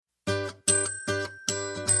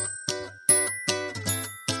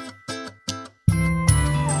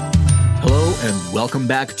And welcome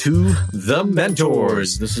back to The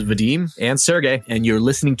Mentors. This is Vadim and Sergey, and you're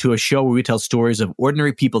listening to a show where we tell stories of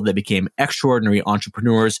ordinary people that became extraordinary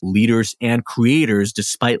entrepreneurs, leaders, and creators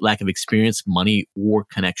despite lack of experience, money, or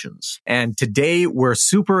connections. And today we're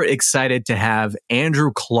super excited to have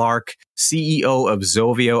Andrew Clark, CEO of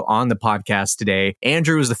Zovio, on the podcast today.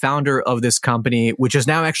 Andrew is the founder of this company, which is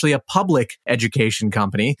now actually a public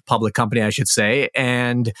company, I should say.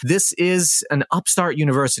 And this is an upstart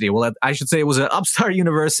university. Well, I should say it was an upstart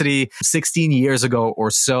university 16 years ago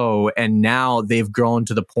or so. And now they've grown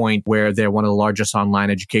to the point where they're one of the largest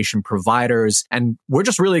online education providers. And we're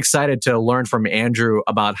just really excited to learn from Andrew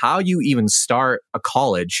about how you even start a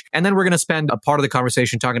college. And then we're going to spend a part of the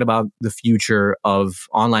conversation talking about the future of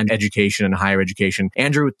online education and higher education.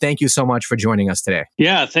 Andrew, thank you so much for joining us today.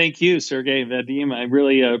 Yeah, thank you, Sergey, Vadim. I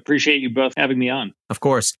really appreciate you both having me on. Of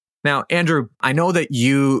course. Now, Andrew, I know that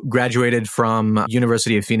you graduated from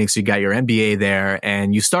University of Phoenix. You got your MBA there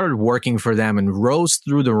and you started working for them and rose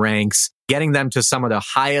through the ranks, getting them to some of the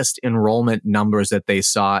highest enrollment numbers that they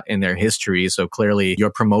saw in their history. So clearly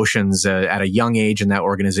your promotions at a young age in that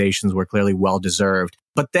organizations were clearly well-deserved.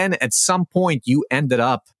 But then at some point you ended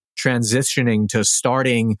up transitioning to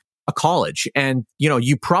starting a college. And,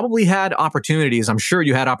 you probably had opportunities. I'm sure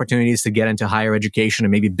you had opportunities to get into higher education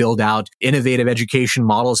and maybe build out innovative education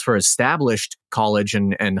models for established college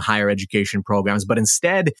and higher education programs. But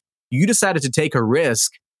instead, you decided to take a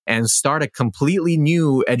risk and start a completely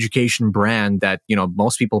new education brand that,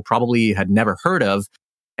 most people probably had never heard of,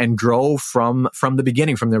 and grow from the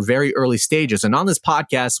beginning, from their very early stages. And on this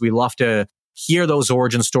podcast, we love to hear those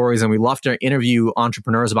origin stories and we love to interview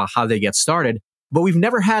entrepreneurs about how they get started. But we've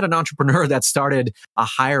never had an entrepreneur that started a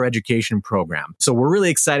higher education program. So we're really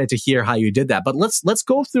excited to hear how you did that. But let's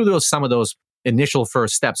go through some of those initial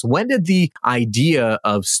first steps. When did the idea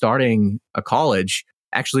of starting a college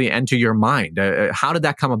actually enter your mind? How did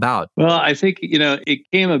that come about? Well, I think, it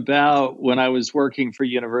came about when I was working for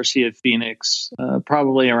University of Phoenix,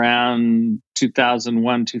 probably around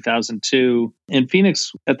 2001, 2002. And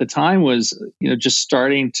Phoenix at the time was, just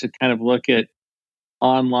starting to kind of look at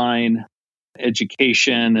online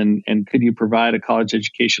education and could you provide a college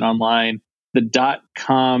education online? The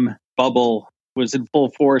 .com bubble was in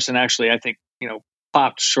full force, and actually I think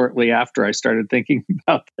popped shortly after I started thinking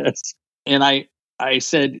about this. And I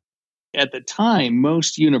said at the time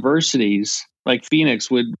most universities like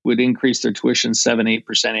Phoenix would increase their tuition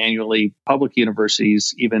 7-8% annually. Public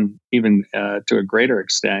universities even to a greater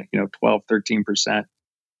extent, 12-13%.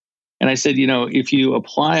 And I said, if you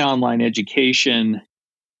apply online education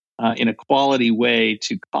in a quality way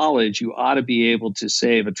to college, you ought to be able to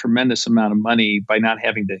save a tremendous amount of money by not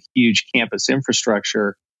having the huge campus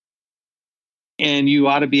infrastructure. And you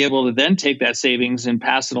ought to be able to then take that savings and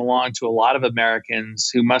pass it along to a lot of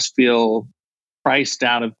Americans who must feel priced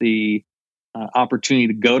out of the opportunity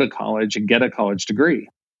to go to college and get a college degree.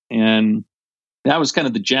 And that was kind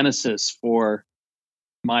of the genesis for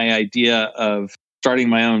my idea of starting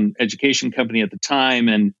my own education company at the time,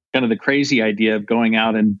 and kind of the crazy idea of going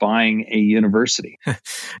out and buying a university.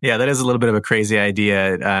 Yeah, that is a little bit of a crazy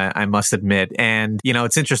idea, I must admit. And,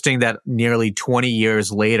 it's interesting that nearly 20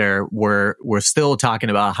 years later, we're still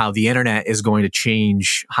talking about how the internet is going to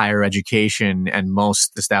change higher education, and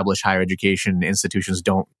most established higher education institutions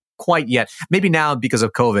don't quite yet. Maybe now because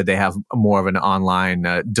of COVID, they have more of an online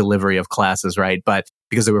delivery of classes, right? But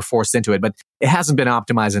because they were forced into it, but it hasn't been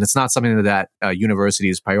optimized, and it's not something that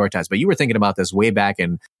universities prioritize. But you were thinking about this way back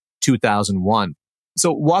in 2001.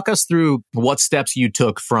 So walk us through what steps you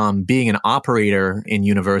took from being an operator in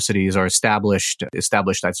universities, or established,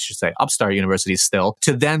 I should say, upstart universities still,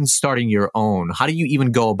 to then starting your own. How do you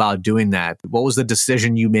even go about doing that? What was the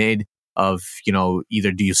decision you made of,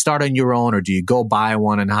 either do you start on your own or do you go buy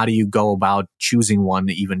one? And how do you go about choosing one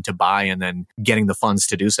even to buy and then getting the funds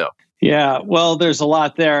to do so? Yeah, well, there's a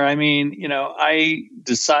lot there. I mean, I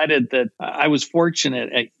decided that I was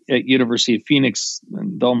fortunate at University of Phoenix,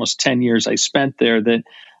 the almost 10 years I spent there, that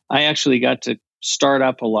I actually got to start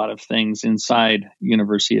up a lot of things inside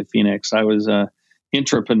University of Phoenix. I was an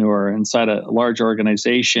entrepreneur inside a large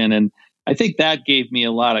organization, and I think that gave me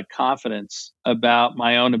a lot of confidence about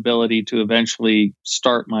my own ability to eventually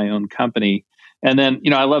start my own company. And then,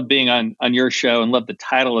 I love being on your show and love the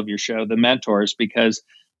title of your show, The Mentors, because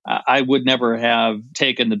I would never have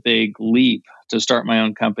taken the big leap to start my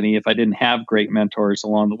own company if I didn't have great mentors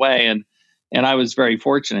along the way. And I was very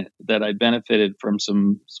fortunate that I benefited from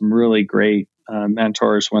some really great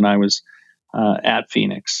mentors when I was at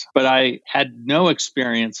Phoenix. But I had no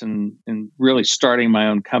experience in really starting my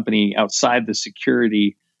own company outside the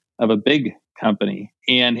security of a big company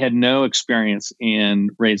and had no experience in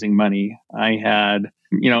raising money. I had,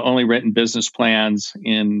 only written business plans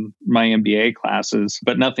in my MBA classes,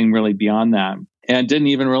 but nothing really beyond that. And didn't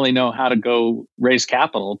even really know how to go raise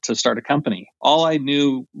capital to start a company. All I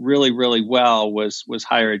knew really, really well was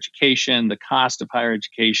higher education, the cost of higher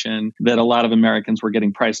education, that a lot of Americans were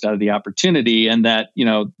getting priced out of the opportunity, and that,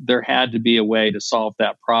 there had to be a way to solve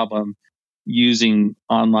that problem using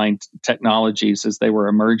online technologies as they were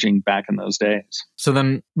emerging back in those days. So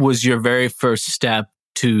then was your very first step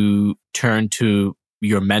to turn to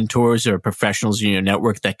your mentors or professionals in your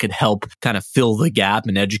network that could help kind of fill the gap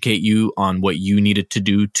and educate you on what you needed to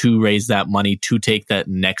do to raise that money, to take that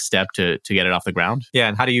next step to get it off the ground? Yeah.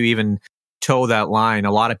 And how do you even toe that line?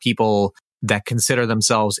 A lot of people that consider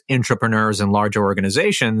themselves entrepreneurs in larger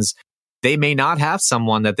organizations, they may not have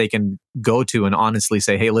someone that they can go to and honestly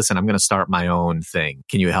say, hey, listen, I'm going to start my own thing.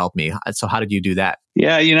 Can you help me? So how did you do that?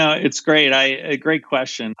 Yeah, it's great. A great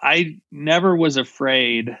question. I never was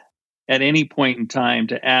afraid at any point in time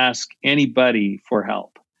to ask anybody for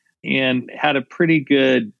help, and had a pretty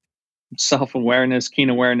good self-awareness, keen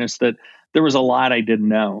awareness that there was a lot I didn't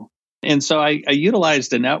know. And so I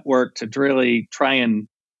utilized a network to really try and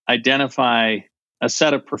identify a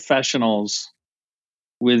set of professionals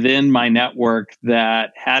within my network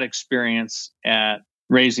that had experience at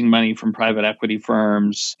raising money from private equity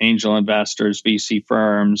firms, angel investors, VC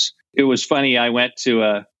firms. It was funny. I went to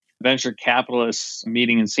a venture capitalist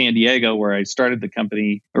meeting in San Diego where I started the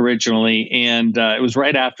company originally. And it was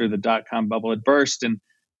right after the dot-com bubble had burst. And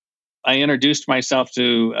I introduced myself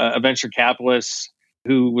to a venture capitalist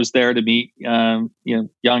who was there to meet young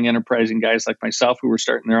enterprising guys like myself who were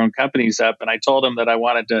starting their own companies up. And I told him that I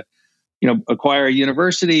wanted to acquire a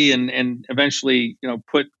university and eventually,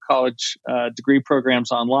 put college degree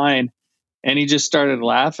programs online. And he just started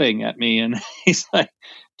laughing at me. And he's like,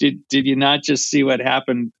 did you not just see what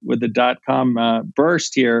happened with the dot-com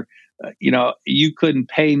burst here? You couldn't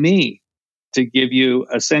pay me to give you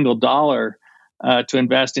a single dollar to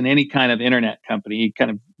invest in any kind of internet company. He kind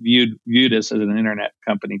of viewed us as an internet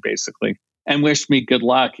company, basically, and wished me good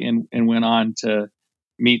luck and went on to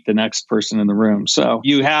meet the next person in the room. So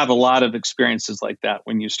you have a lot of experiences like that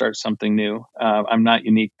when you start something new. I'm not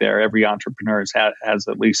unique there. Every entrepreneur has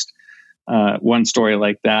at least one story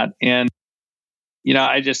like that. And,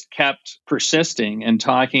 I just kept persisting and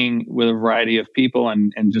talking with a variety of people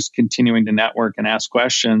and just continuing to network and ask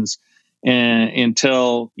questions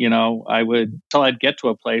until I'd get to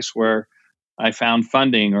a place where I found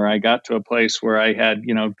funding, or I got to a place where I had,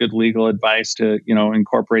 good legal advice to,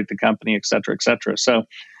 incorporate the company, et cetera, et cetera. So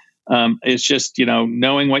it's just,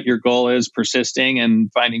 knowing what your goal is, persisting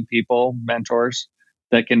and finding people, mentors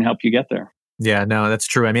that can help you get there. Yeah, no, that's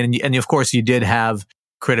true. I mean, and of course you did have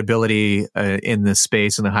credibility in the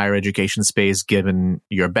space, in the higher education space, given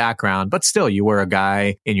your background, but still you were a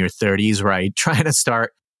guy in your 30s, right? Trying to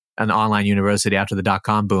start an online university after the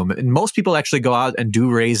dot-com boom. And most people actually go out and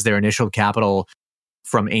do raise their initial capital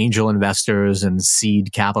from angel investors and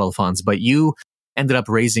seed capital funds, but you ended up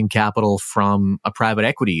raising capital from a private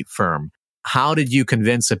equity firm. How did you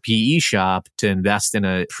convince a PE shop to invest in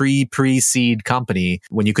a pre-seed company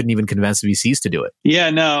when you couldn't even convince VCs to do it? Yeah,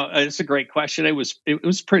 no, it's a great question. It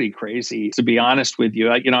was pretty crazy, to be honest with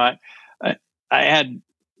you. I had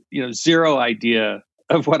zero idea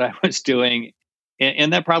of what I was doing,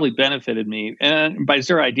 and that probably benefited me. And by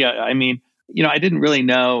zero idea, I mean I didn't really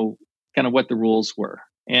know kind of what the rules were,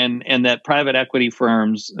 and that private equity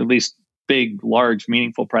firms, at least big, large,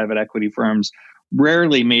 meaningful private equity firms,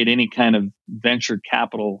 rarely made any kind of venture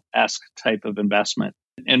capital-esque type of investment.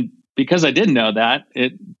 And because I didn't know that,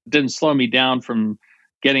 it didn't slow me down from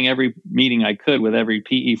getting every meeting I could with every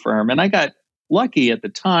PE firm. And I got lucky at the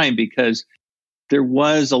time because there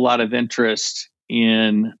was a lot of interest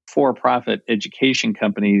in for-profit education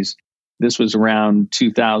companies. This was around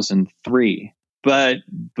 2003. But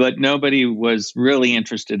nobody was really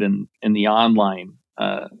interested in the online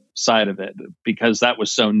side of it because that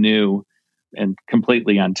was so new and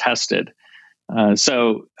completely untested.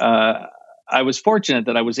 So I was fortunate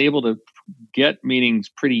that I was able to get meetings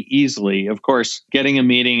pretty easily. Of course, getting a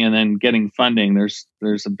meeting and then getting funding,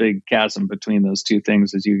 there's a big chasm between those two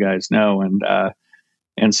things, as you guys know.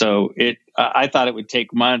 And so I thought it would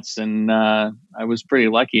take months, and I was pretty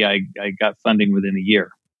lucky. I got funding within a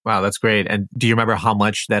year. Wow, that's great. And do you remember how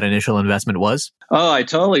much that initial investment was? Oh, I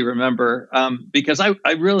totally remember because I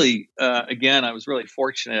really, again, I was really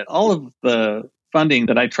fortunate. All of the funding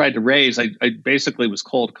that I tried to raise, I basically was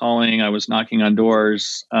cold calling. I was knocking on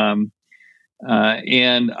doors. And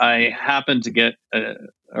I happened to get a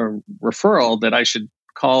referral that I should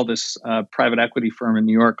call this private equity firm in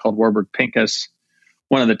New York called Warburg Pincus,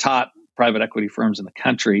 one of the top private equity firms in the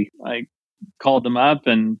country. I called them up,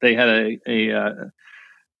 and they had a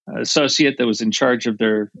associate that was in charge of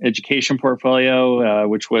their education portfolio,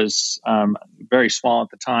 which was very small at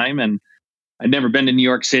the time. And I'd never been to New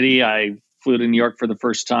York City. I flew to New York for the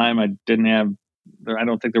first time. I don't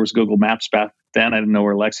think there was Google Maps back then. I didn't know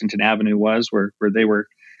where Lexington Avenue was, where they were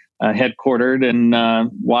headquartered,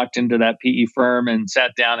 and walked into that PE firm and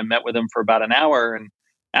sat down and met with him for about an hour and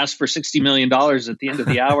asked for $60 million at the end of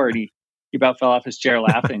the hour. And he about fell off his chair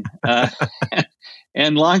laughing.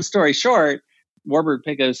 And long story short, Warburg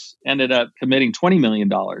Pincus ended up committing $20 million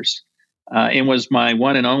and was my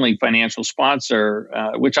one and only financial sponsor,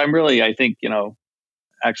 which I'm really, I think,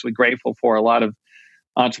 actually grateful for. A lot of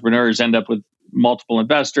entrepreneurs end up with multiple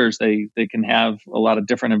investors. They can have a lot of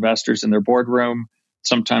different investors in their boardroom.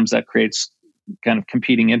 Sometimes that creates kind of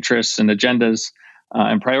competing interests and agendas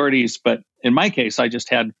and priorities. But in my case, I just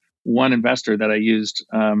had one investor that I used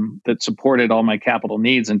that supported all my capital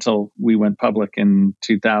needs until we went public in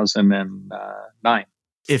 2009.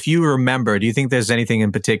 If you remember, do you think there's anything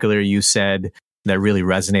in particular you said that really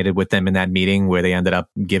resonated with them in that meeting, where they ended up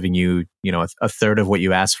giving you, a third of what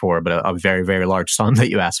you asked for, but a very, very large sum that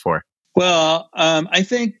you asked for? Well, I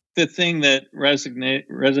think the thing that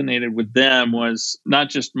resonated with them was not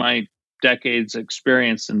just my decades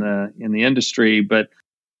experience in the industry, but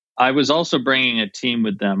I was also bringing a team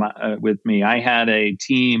with me. I had a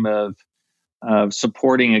team of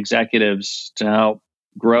supporting executives to help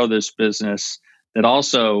grow this business that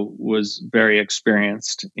also was very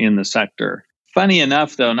experienced in the sector. Funny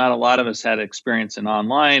enough, though, not a lot of us had experience in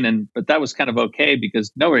online, but that was kind of okay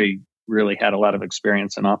because nobody really had a lot of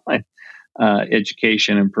experience in online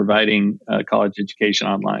education and providing college education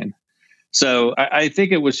online. So I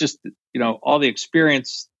think it was just, all the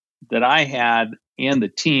experience that I had and the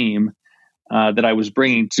team that I was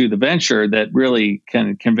bringing to the venture that really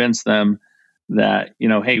can convince them that,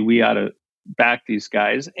 hey, we ought to back these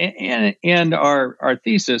guys. And our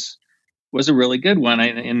thesis was a really good one,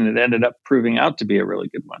 and it ended up proving out to be a really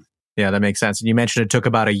good one. Yeah, that makes sense. And you mentioned it took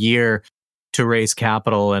about a year to raise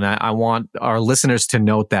capital. And I want our listeners to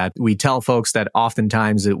note that we tell folks that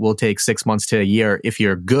oftentimes it will take 6 months to a year if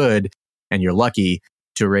you're good and you're lucky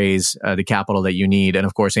to raise the capital that you need. And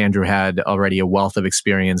of course, Andrew had already a wealth of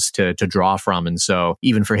experience to draw from. And so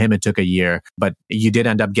even for him, it took a year, but you did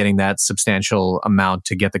end up getting that substantial amount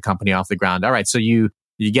to get the company off the ground. All right. So you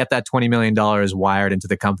get that $20 million wired into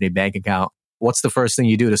the company bank account. What's the first thing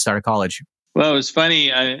you do to start a college? Well, it was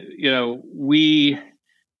funny.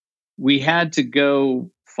 We had to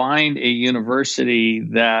go find a university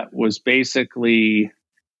that was basically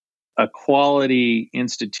a quality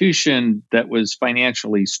institution that was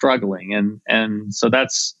financially struggling. And so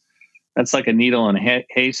that's like a needle in a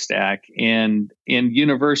haystack. And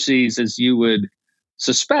universities, as you would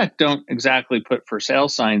suspect, don't exactly put for sale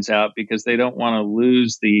signs out because they don't want to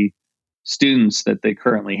lose the students that they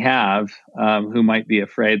currently have, who might be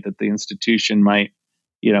afraid that the institution might,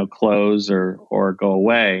 close or go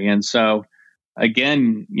away. And so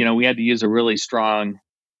again, we had to use a really strong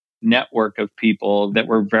network of people that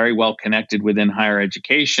were very well connected within higher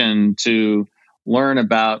education to learn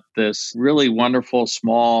about this really wonderful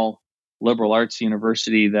small liberal arts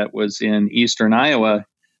university that was in eastern Iowa,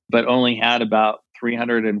 but only had about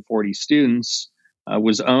 340 students,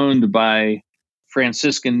 was owned by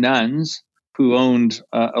Franciscan nuns who owned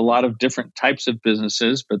a lot of different types of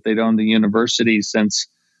businesses, but they'd owned the university since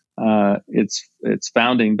its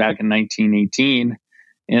founding back in 1918.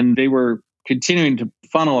 And they were continuing to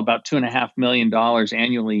funnel about $2.5 million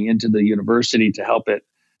annually into the university to help it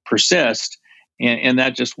persist. And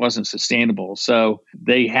that just wasn't sustainable. So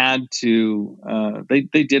they had to,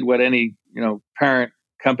 they did what any, parent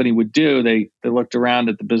company would do. They looked around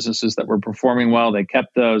at the businesses that were performing well. They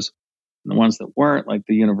kept those. And the ones that weren't, like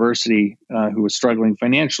the university, who was struggling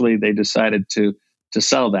financially, they decided to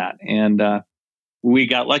sell that. And we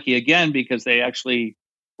got lucky again because they actually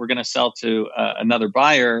were going to sell to another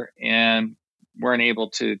buyer and weren't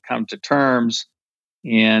able to come to terms.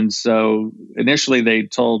 And so initially they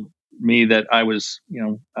told me that I was,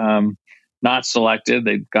 not selected.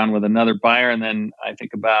 They'd gone with another buyer. And then I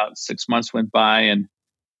think about 6 months went by and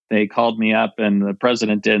they called me up and the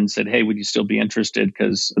president did and said, "Hey, would you still be interested?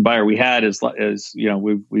 Because the buyer we had is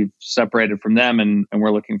we've separated from them and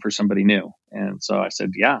we're looking for somebody new." And so I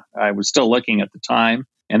said, yeah, I was still looking at the time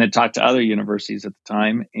and had talked to other universities at the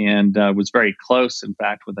time and was very close, in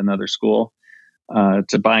fact, with another school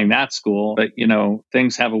to buying that school. But,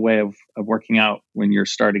 things have a way of working out when you're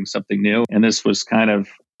starting something new. And this was kind of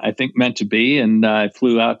I think, meant to be. And I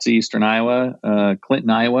flew out to Eastern Iowa, Clinton,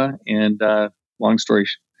 Iowa. And long story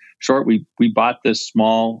short, we bought this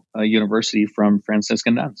small university from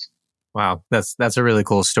Franciscan nuns. Wow, that's a really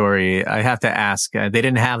cool story. I have to ask, they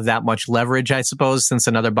didn't have that much leverage, I suppose, since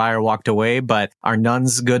another buyer walked away, but are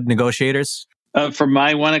nuns good negotiators? From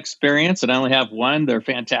my one experience, and I only have one, they're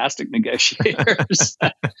fantastic negotiators.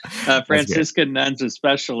 Franciscan nuns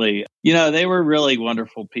especially. They were really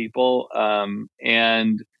wonderful people.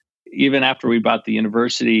 And even after we bought the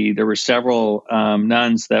university, there were several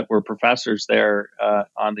nuns that were professors there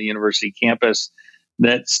on the university campus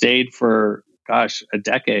that stayed for a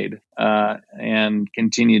decade and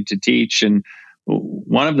continued to teach. And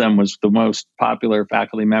one of them was the most popular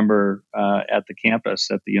faculty member at the campus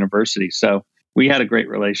at the university. So we had a great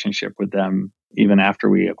relationship with them even after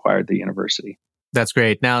we acquired the university. That's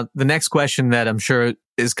great. Now, the next question that I'm sure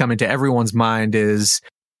is coming to everyone's mind is,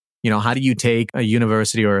 how do you take a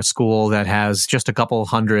university or a school that has just a couple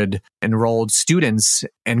hundred enrolled students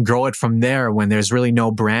and grow it from there when there's really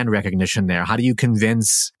no brand recognition there? How do you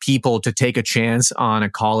convince people to take a chance on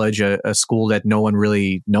a college, a school that no one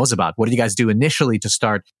really knows about? What did you guys do initially to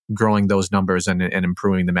start growing those numbers and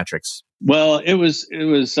improving the metrics? Well,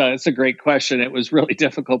 it's a great question. It was really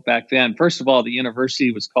difficult back then. First of all, the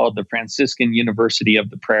university was called the Franciscan University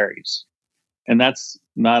of the Prairies. And that's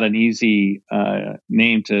not an easy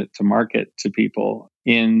name to market to people.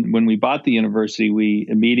 When we bought the university, we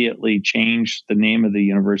immediately changed the name of the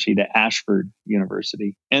university to Ashford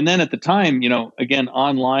University. And then at the time, again,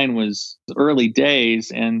 online was early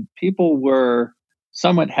days, and people were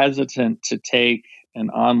somewhat hesitant to take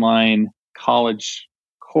an online college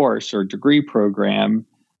course or degree program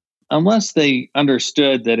unless they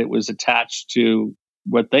understood that it was attached to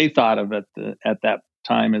what they thought of at that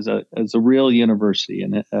time as a real university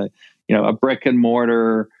and a brick and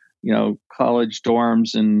mortar, college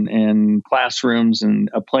dorms and classrooms and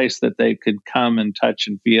a place that they could come and touch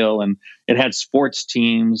and feel. And it had sports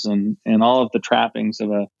teams and all of the trappings of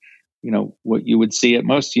what you would see at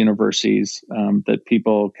most universities that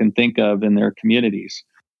people can think of in their communities.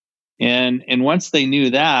 And once they knew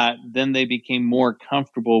that, then they became more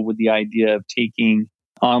comfortable with the idea of taking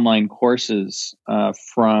online courses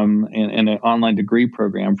from an online degree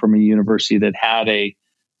program from a university that had a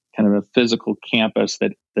kind of a physical campus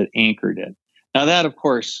that anchored it. Now that, of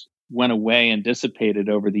course, went away and dissipated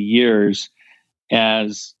over the years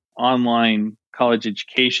as online college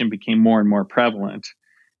education became more and more prevalent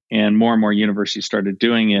and more universities started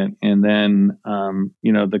doing it. And then,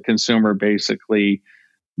 the consumer basically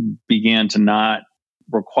began to not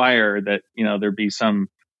require that, there be some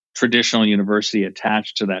traditional university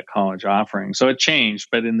attached to that college offering. So it changed,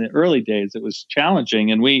 but in the early days, it was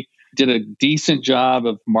challenging. And we did a decent job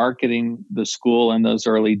of marketing the school in those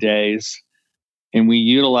early days. And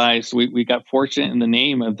we got fortunate in the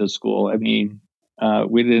name of the school. I mean,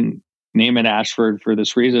 we didn't name it Ashford for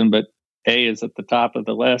this reason, but A is at the top of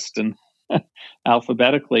the list and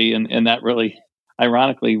alphabetically. And that really,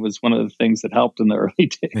 ironically, was one of the things that helped in the early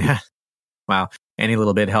days. Yeah. Wow. Any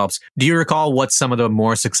little bit helps. Do you recall what some of the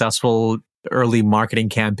more successful early marketing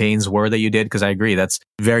campaigns were that you did? Because I agree, that's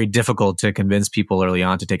very difficult to convince people early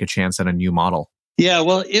on to take a chance on a new model. Yeah,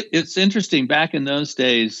 well, it's interesting. Back in those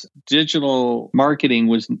days, digital marketing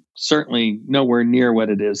was certainly nowhere near what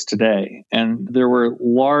it is today. And there were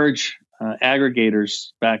large aggregators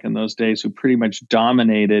back in those days who pretty much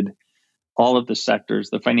dominated all of the sectors,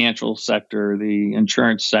 the financial sector, the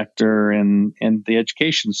insurance sector, and the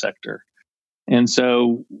education sector. And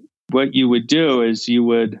so what you would do is you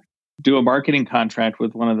would do a marketing contract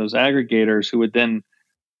with one of those aggregators who would then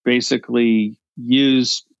basically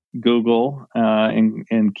use Google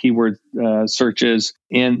and keyword searches,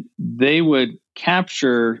 and they would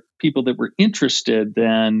capture people that were interested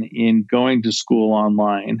then in going to school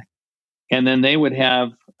online. And then they would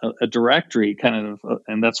have a directory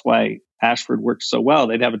and that's why Ashford worked so well.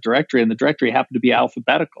 They'd have a directory, and the directory happened to be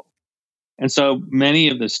alphabetical. And so many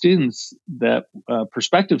of the students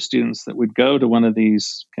prospective students that would go to one of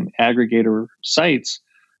these kind of aggregator sites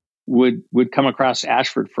would come across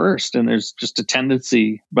Ashford first. And there's just a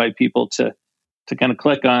tendency by people to kind of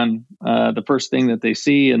click on the first thing that they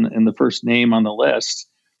see and the first name on the list.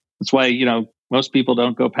 That's why, most people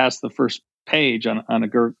don't go past the first page on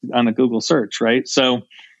a Google search, right? So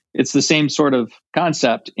it's the same sort of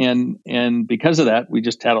concept. And because of that, we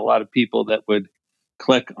just had a lot of people that would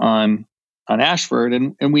click on Ashford,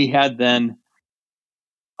 and we had then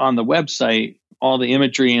on the website all the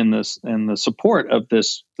imagery and the support of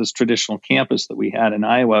this traditional campus that we had in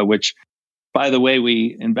Iowa, which, by the way,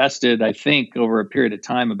 we invested, I think, over a period of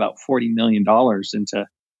time about $40 million into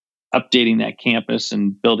updating that campus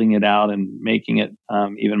and building it out and making it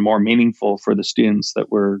even more meaningful for the students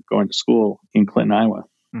that were going to school in Clinton, Iowa.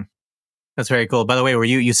 That's very cool. By the way,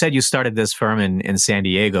 you said you started this firm in San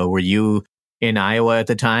Diego. Were you in Iowa at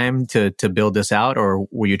the time to build this out, or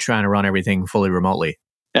were you trying to run everything fully remotely?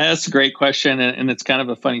 That's a great question. And it's kind of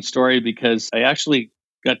a funny story because I actually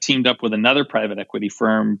got teamed up with another private equity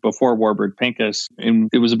firm before Warburg Pincus. And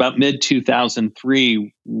it was about mid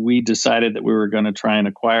 2003, we decided that we were going to try and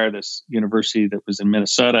acquire this university that was in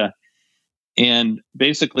Minnesota. And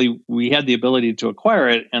basically, we had the ability to acquire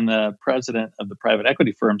it. And the president of the private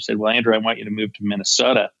equity firm said, well, Andrew, I want you to move to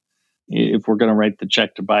Minnesota if we're going to write the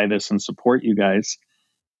check to buy this and support you guys.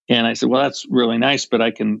 And I said, well, that's really nice, but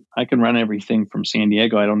I can run everything from San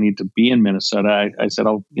Diego. I don't need to be in Minnesota. I said,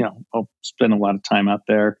 I'll spend a lot of time out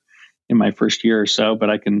there in my first year or so, but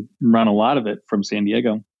I can run a lot of it from San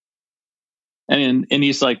Diego. And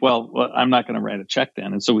he's like, well, I'm not going to write a check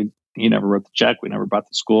then. And so he never wrote the check. We never bought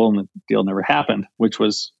the school, and the deal never happened, which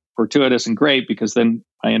was fortuitous and great because then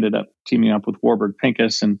I ended up teaming up with Warburg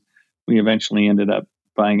Pincus, and we eventually ended up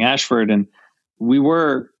buying Ashford. And we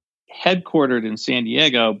were headquartered in San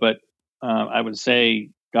Diego, but I would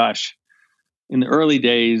say, gosh, in the early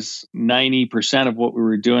days, 90% of what we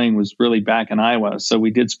were doing was really back in Iowa. So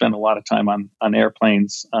we did spend a lot of time on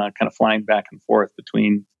airplanes, kind of flying back and forth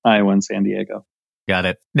between Iowa and San Diego. Got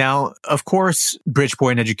it. Now, of course,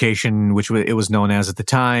 Bridgepoint Education, which it was known as at the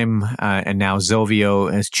time, and now Zovio,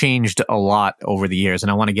 has changed a lot over the years. And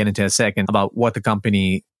I want to get into a second about what the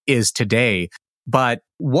company is today. But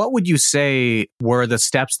what would you say were the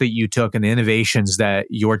steps that you took and the innovations that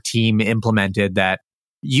your team implemented that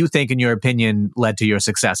you think, in your opinion, led to your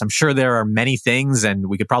success? I'm sure there are many things, and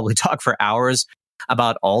we could probably talk for hours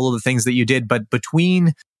about all of the things that you did. But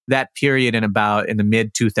between that period in the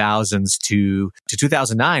mid 2000s to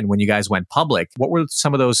 2009, when you guys went public, what were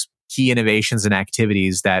some of those key innovations and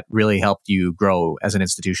activities that really helped you grow as an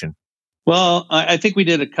institution? Well, I think we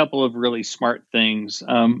did a couple of really smart things.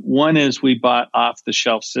 One is we bought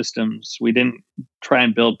off-the-shelf systems. We didn't try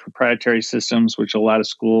and build proprietary systems, which a lot of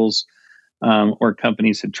schools or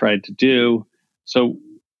companies had tried to do. So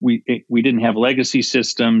we didn't have legacy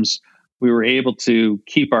systems. We were able to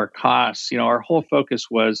keep our costs. Our whole focus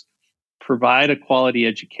was provide a quality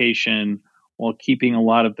education while keeping a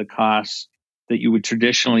lot of the costs that you would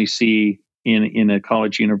traditionally see in a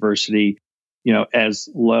college university, as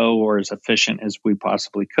low or as efficient as we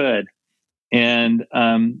possibly could. And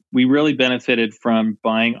we really benefited from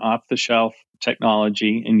buying off-the-shelf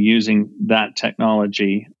technology and using that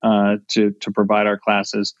technology to provide our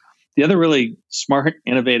classes. The other really smart,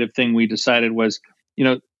 innovative thing we decided was,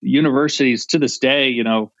 universities to this day,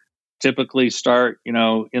 typically start,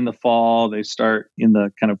 in the fall. They start in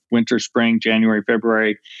the kind of winter, spring, January,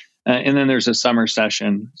 February. And then there's a summer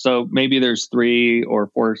session. So maybe there's 3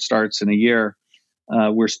 or 4 starts in a year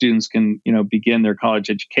where students can, begin their college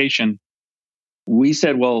education. We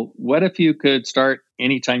said, well, what if you could start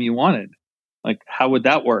anytime you wanted? Like, how would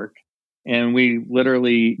that work? And we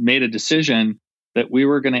literally made a decision that we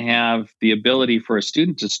were going to have the ability for a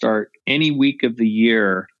student to start any week of the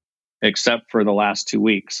year except for the last 2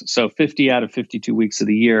 weeks. So 50 out of 52 weeks of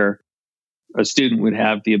the year, a student would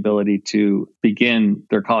have the ability to begin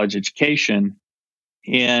their college education.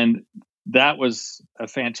 And that was a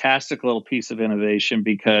fantastic little piece of innovation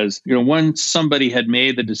because, once somebody had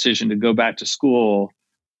made the decision to go back to school,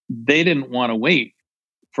 they didn't want to wait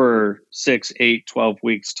for 6, 8, 12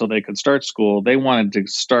 weeks till they could start school. They wanted to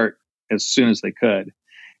start as soon as they could.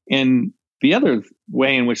 And the other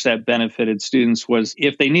way in which that benefited students was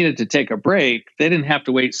if they needed to take a break, they didn't have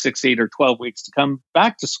to wait 6, 8, or 12 weeks to come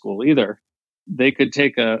back to school either. They could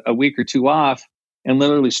take a week or 2 off and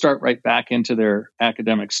literally start right back into their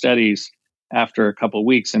academic studies after a couple of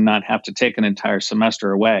weeks and not have to take an entire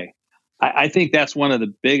semester away. I think that's one of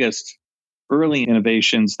the biggest early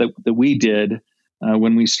innovations that we did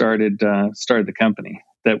when we started the company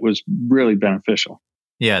that was really beneficial.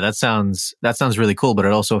 Yeah, that sounds really cool, but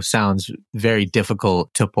it also sounds very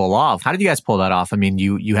difficult to pull off. How did you guys pull that off? I mean,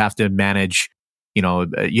 you have to manage,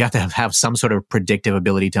 you have to have some sort of predictive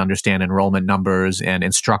ability to understand enrollment numbers and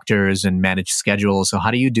instructors and manage schedules. So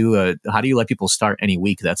how do you let people start any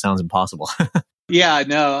week? That sounds impossible. Yeah,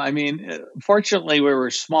 no, I mean, fortunately we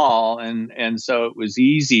were small and so it was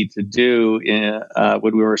easy to do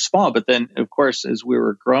when we were small. But then, of course, as we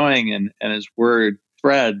were growing and as word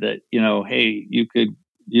spread that, hey, you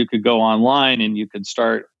could go online and you could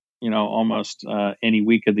start, almost any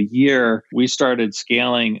week of the year, we started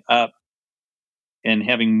scaling up and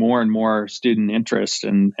having more and more student interest.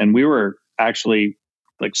 And we were actually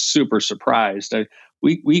like super surprised.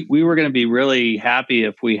 we were going to be really happy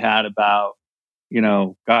if we had about,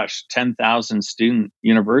 10,000 student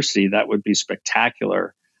university. That would be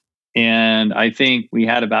spectacular. And I think we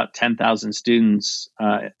had about 10,000 students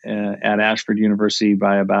at Ashford University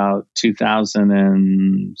by about 2000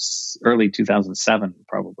 and early 2007,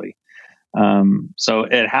 probably. So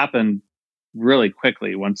it happened really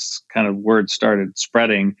quickly once kind of word started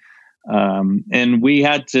spreading. And we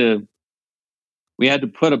had to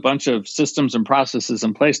put a bunch of systems and processes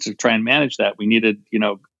in place to try and manage that. We needed,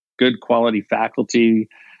 good quality faculty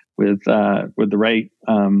with the right,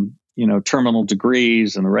 terminal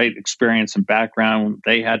degrees and the right experience and background.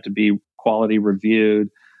 They had to be quality reviewed.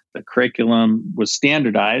 The curriculum was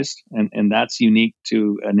standardized, and that's unique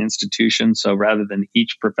to an institution. So rather than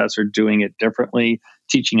each professor doing it differently,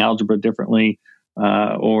 teaching algebra differently,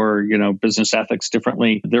 or business ethics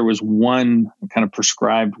differently, there was one kind of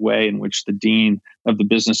prescribed way in which the dean of the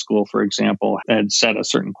business school, for example, had set a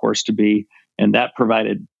certain course to be, and that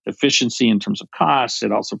provided efficiency in terms of costs.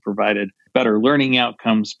 It also provided better learning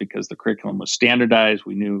outcomes because the curriculum was standardized.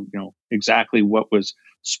 We knew exactly what was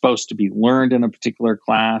supposed to be learned in a particular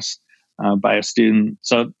class by a student.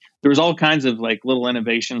 So there was all kinds of like little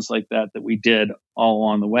innovations like that we did all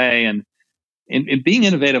along the way. And being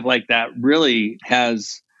innovative like that really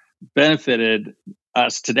has benefited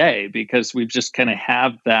us today because we've just kind of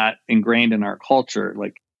have that ingrained in our culture,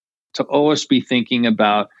 like to always be thinking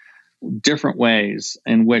about different ways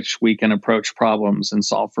in which we can approach problems and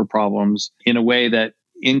solve for problems in a way that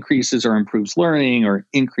increases or improves learning or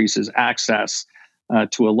increases access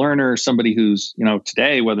to a learner, somebody who's,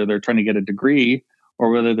 today, whether they're trying to get a degree or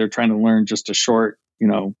whether they're trying to learn just a short,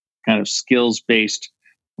 kind of skills-based,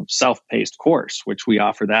 self-paced course, which we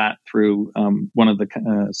offer that through one of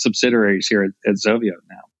the subsidiaries here at Zovio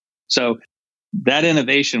now. So that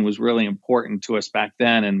innovation was really important to us back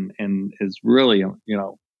then and is really,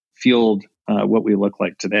 fueled what we look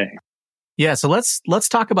like today. Yeah, so let's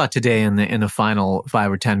talk about today in the final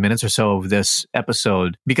 5 or 10 minutes or so of this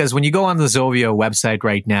episode, because when you go on the Zovio website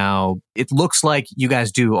right now, it looks like you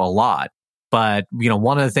guys do a lot. But,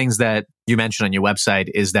 one of the things that you mentioned on your website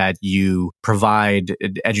is that you provide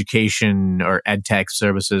education or ed tech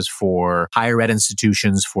services for higher ed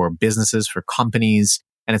institutions, for businesses, for companies.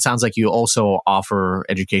 And it sounds like you also offer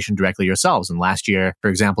education directly yourselves. And last year, for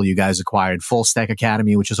example, you guys acquired Full Stack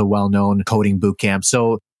Academy, which is a well-known coding bootcamp.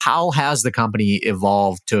 So how has the company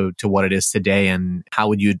evolved to what it is today? And how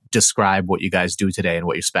would you describe what you guys do today and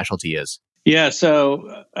what your specialty is? Yeah,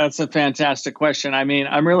 so that's a fantastic question. I mean,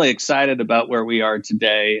 I'm really excited about where we are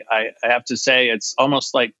today. I have to say it's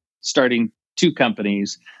almost like starting two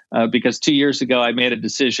companies because 2 years ago, I made a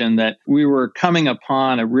decision that we were coming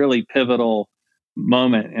upon a really pivotal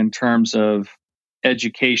moment in terms of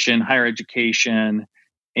education, higher education,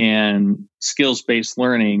 and skills-based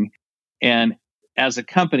learning. And as a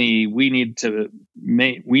company, we needed to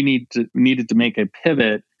make a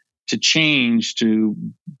pivot to change, to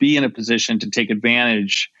be in a position to take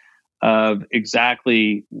advantage of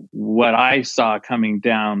exactly what I saw coming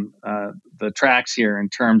down the tracks here in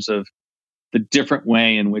terms of the different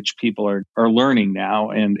way in which people are learning now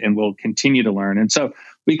and will continue to learn. And so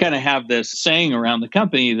we kind of have this saying around the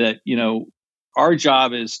company that, our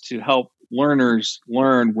job is to help learners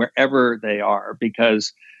learn wherever they are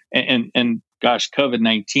because, and gosh,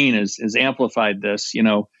 COVID-19 has amplified this.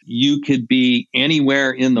 You could be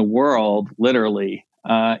anywhere in the world, literally,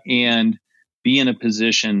 and be in a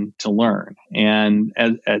position to learn. And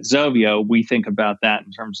at Zovio, we think about that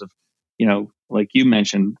in terms of, like you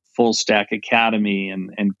mentioned, Full Stack Academy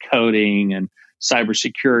and coding and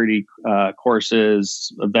cybersecurity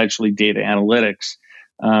courses, eventually data analytics.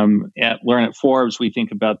 At Learn at Forbes, we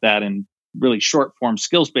think about that in really short form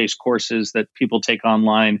skills-based courses that people take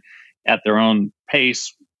online at their own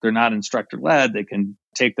pace. They're not instructor led. They can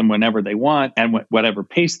take them whenever they want and whatever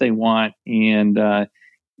pace they want. And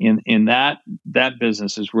in that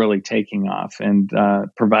business is really taking off and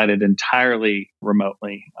provided entirely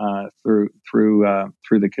remotely through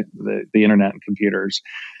the internet and computers.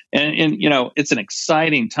 And it's an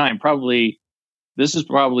exciting time. This is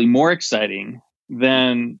probably more exciting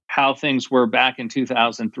than how things were back in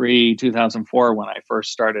 2003, 2004 when I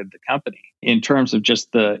first started the company in terms of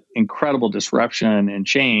just the incredible disruption and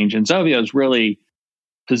change. And Zovio has really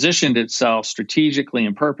positioned itself strategically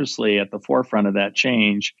and purposely at the forefront of that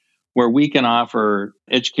change, where we can offer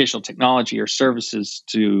educational technology or services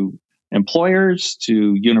to employers,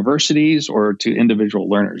 to universities, or to individual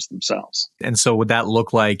learners themselves. And so would that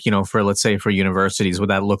look like, for, let's say, for universities, would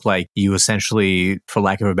that look like you essentially, for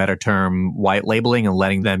lack of a better term, white labeling and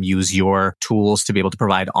letting them use your tools to be able to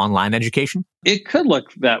provide online education? It could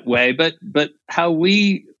look that way, but how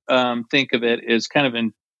we think of it is kind of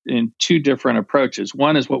in two different approaches.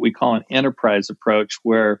 One is what we call an enterprise approach,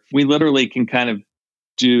 where we literally can kind of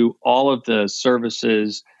do all of the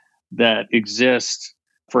services that exist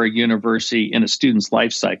for a university in a student's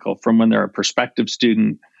life cycle, from when they're a prospective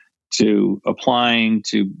student to applying,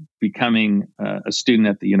 to becoming a student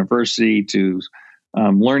at the university, to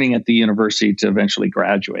learning at the university, to eventually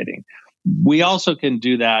graduating. We also can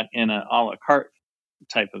do that in an a la carte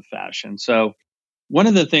type of fashion. So one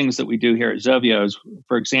of the things that we do here at Zovio is,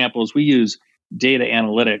 for example, is we use data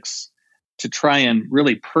analytics to try and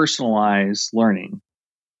really personalize learning.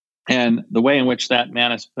 And the way in which that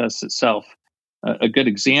manifests itself, a good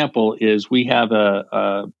example is we have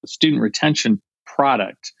a student retention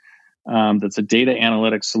product that's a data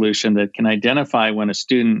analytics solution that can identify when a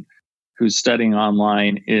student who's studying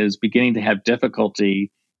online is beginning to have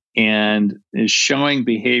difficulty and is showing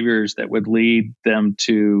behaviors that would lead them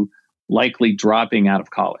to likely dropping out of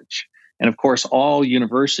college. And of course, all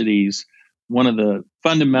universities, one of the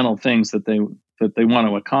fundamental things that they want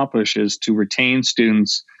to accomplish is to retain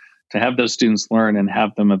students, to have those students learn and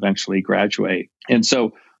have them eventually graduate. And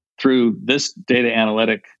so through this data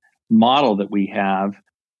analytic model that we have,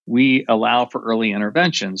 we allow for early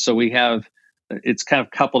intervention. So it's kind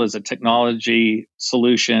of coupled as a technology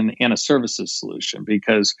solution and a services solution,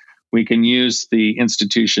 because we can use the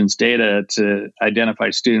institution's data to identify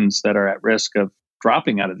students that are at risk of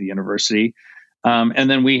dropping out of the university. And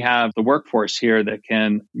then we have the workforce here that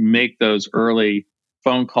can make those early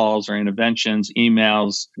phone calls or interventions,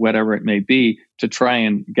 emails, whatever it may be, to try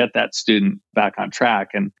and get that student back on track.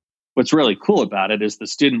 And what's really cool about it is the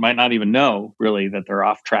student might not even know really that they're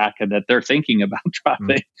off track and that they're thinking about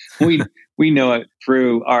dropping. We know it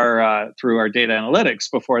through our data analytics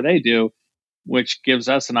before they do, which gives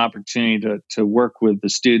us an opportunity to work with the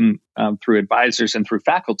student through advisors and through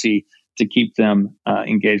faculty to keep them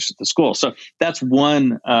engaged at the school. So that's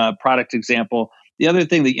one product example. The other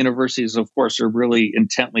thing that universities, of course, are really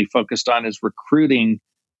intently focused on is recruiting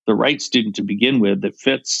the right student to begin with that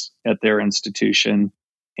fits at their institution.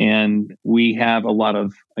 And we have a lot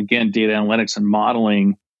of, again, data analytics and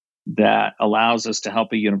modeling that allows us to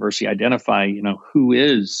help a university identify, who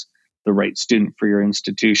is the right student for your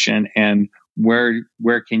institution and where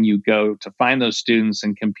can you go to find those students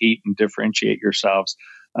and compete and differentiate yourselves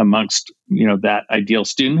amongst that ideal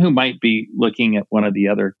student who might be looking at one of the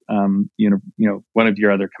other one of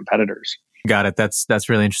your other competitors. Got it. That's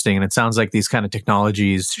really interesting, and it sounds like these kind of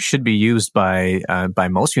technologies should be used by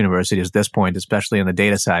most universities at this point, especially on the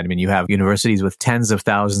data side. I mean, you have universities with tens of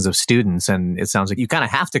thousands of students, and it sounds like you kind of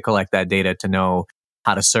have to collect that data to know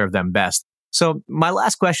how to serve them best. So my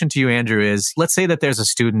last question to you, Andrew, is let's say that there's a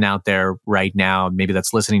student out there right now, maybe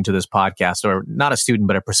that's listening to this podcast, or not a student,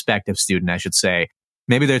 but a prospective student, I should say.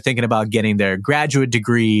 Maybe they're thinking about getting their graduate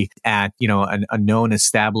degree at, a known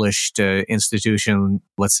established institution,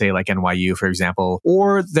 let's say like NYU, for example.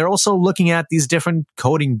 Or they're also looking at these different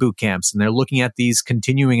coding boot camps, and they're looking at these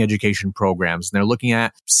continuing education programs, and they're looking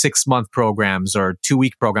at 6-month programs or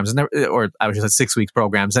 2-week programs, or I would say 6-week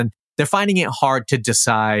programs. And they're finding it hard to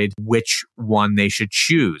decide which one they should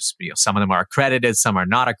choose. Some of them are accredited, some are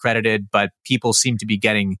not accredited, but people seem to be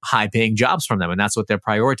getting high-paying jobs from them, and that's what they're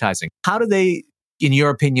prioritizing. How do they, in your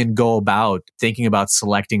opinion, go about thinking about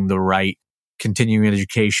selecting the right continuing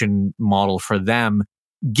education model for them,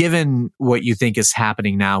 given what you think is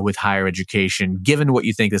happening now with higher education, given what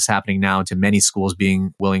you think is happening now to many schools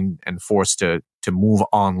being willing and forced to move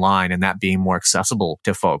online and that being more accessible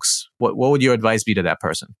to folks? What would your advice be to that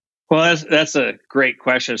person? Well, that's a great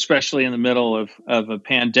question, especially in the middle of a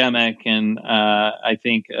pandemic. And I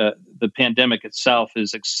think the pandemic itself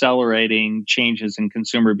is accelerating changes in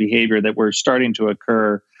consumer behavior that were starting to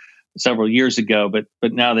occur several years ago,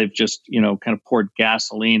 but now they've just kind of poured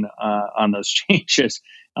gasoline on those changes,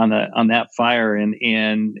 on that fire.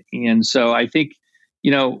 And so I think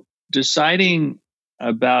deciding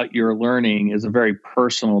about your learning is a very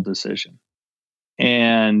personal decision.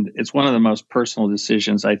 And it's one of the most personal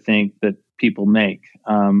decisions I think that people make,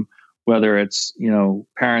 whether it's,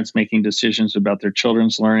 parents making decisions about their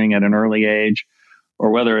children's learning at an early age,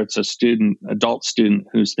 or whether it's adult student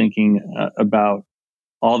who's thinking about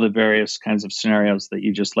all the various kinds of scenarios that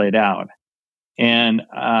you just laid out. And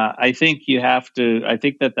I think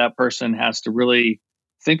that person has to really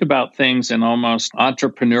think about things in almost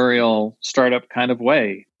entrepreneurial startup kind of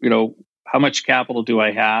way. how much capital do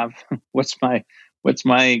I have? What's my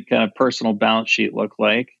kind of personal balance sheet look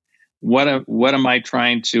like? What am I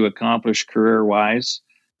trying to accomplish career wise?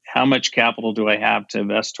 How much capital do I have to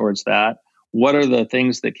invest towards that? What are the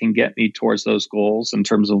things that can get me towards those goals in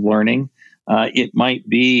terms of learning? It might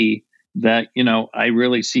be that, I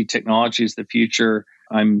really see technology as the future.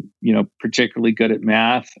 I'm, particularly good at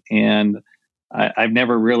math, and I've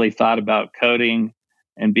never really thought about coding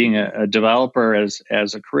and being a developer as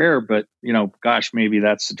a career, but, gosh, maybe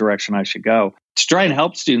that's the direction I should go. To try and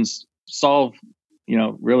help students solve,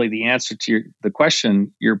 really the answer to the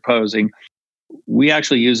question you're posing, we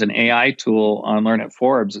actually use an AI tool on Learn at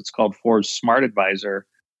Forbes. It's called Forbes Smart Advisor,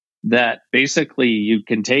 that basically you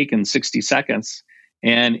can take in 60 seconds,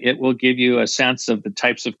 and it will give you a sense of the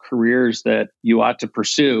types of careers that you ought to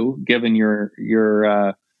pursue given your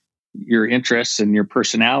interests and your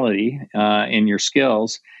personality and your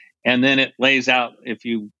skills. And then it lays out, if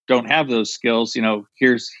you don't have those skills,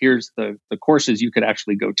 here's the courses you could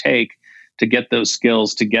actually go take to get those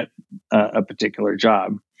skills to get a particular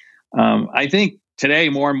job. I think today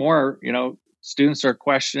more and more, students are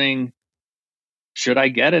questioning, should I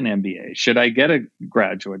get an MBA? Should I get a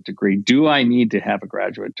graduate degree? Do I need to have a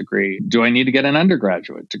graduate degree? Do I need to get an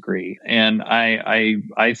undergraduate degree? And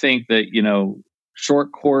I think that,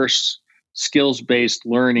 short course skills-based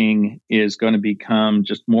learning is going to become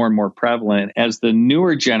just more and more prevalent as the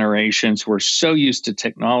newer generations who are so used to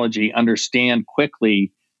technology understand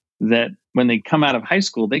quickly that when they come out of high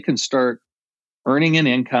school, they can start earning an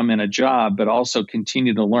income in a job, but also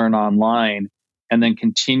continue to learn online and then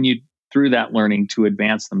continue through that learning to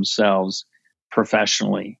advance themselves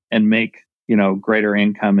professionally and make, greater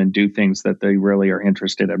income and do things that they really are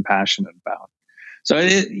interested and passionate about. So,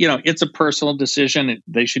 it's a personal decision.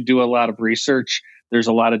 They should do a lot of research. There's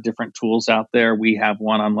a lot of different tools out there. We have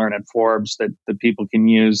one on Learn at Forbes that people can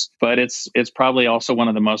use, but it's probably also one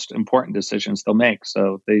of the most important decisions they'll make.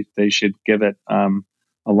 So they should give it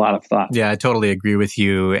a lot of thought. Yeah, I totally agree with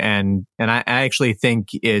you. And I actually think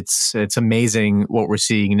it's amazing what we're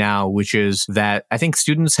seeing now, which is that I think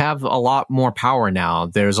students have a lot more power now.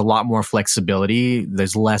 There's a lot more flexibility.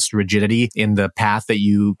 There's less rigidity in the path that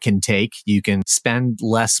you can take. You can spend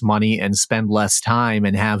less money and spend less time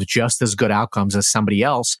and have just as good outcomes as somebody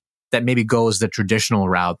else that maybe goes the traditional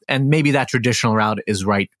route. And maybe that traditional route is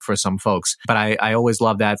right for some folks. But I always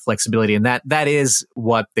love that flexibility. And that is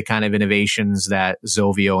what the kind of innovations that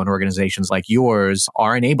Zovio and organizations like yours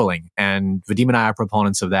are enabling. And Vadim and I are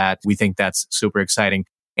proponents of that. We think that's super exciting.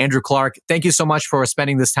 Andrew Clark, thank you so much for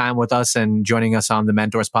spending this time with us and joining us on the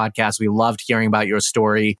Mentors podcast. We loved hearing about your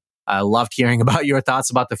story. I loved hearing about your thoughts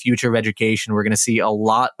about the future of education. We're going to see a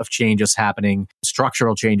lot of changes happening,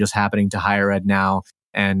 structural changes happening to higher ed now.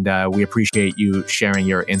 And we appreciate you sharing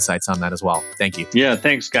your insights on that as well. Thank you. Yeah,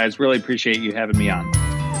 thanks, guys. Really appreciate you having me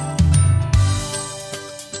on.